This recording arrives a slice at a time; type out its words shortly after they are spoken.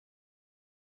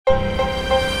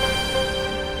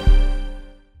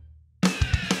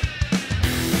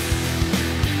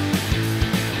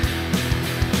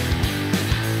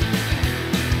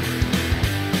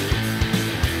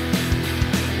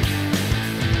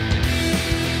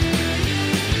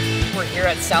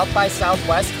at South by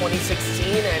Southwest 2016,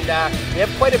 and we have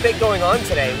quite a bit going on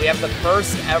today. We have the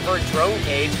first ever drone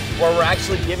cage where we're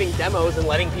actually giving demos and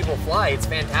letting people fly. It's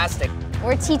fantastic.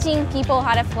 We're teaching people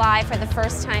how to fly for the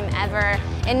first time ever.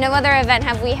 In no other event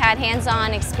have we had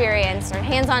hands-on experience or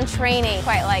hands-on training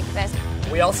quite like this.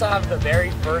 We also have the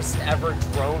very first ever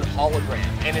drone hologram,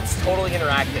 and it's totally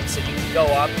interactive. So you can go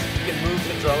up, you can move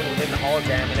the drone within the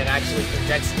hologram, and it actually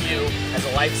projects you as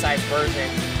a life-size version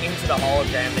into the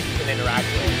hologram that you can interact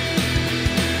with.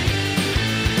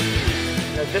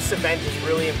 This event is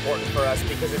really important for us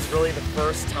because it's really the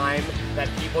first time that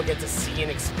people get to see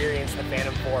and experience the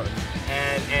Phantom 4.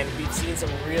 And we've seen some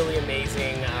really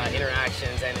amazing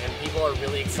interactions, and people are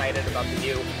really excited about the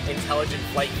new intelligent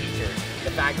flight features.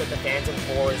 The fact that the Phantom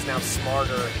 4 is now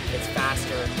smarter, it's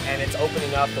faster, and it's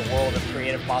opening up the world of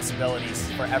creative possibilities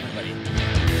for everybody.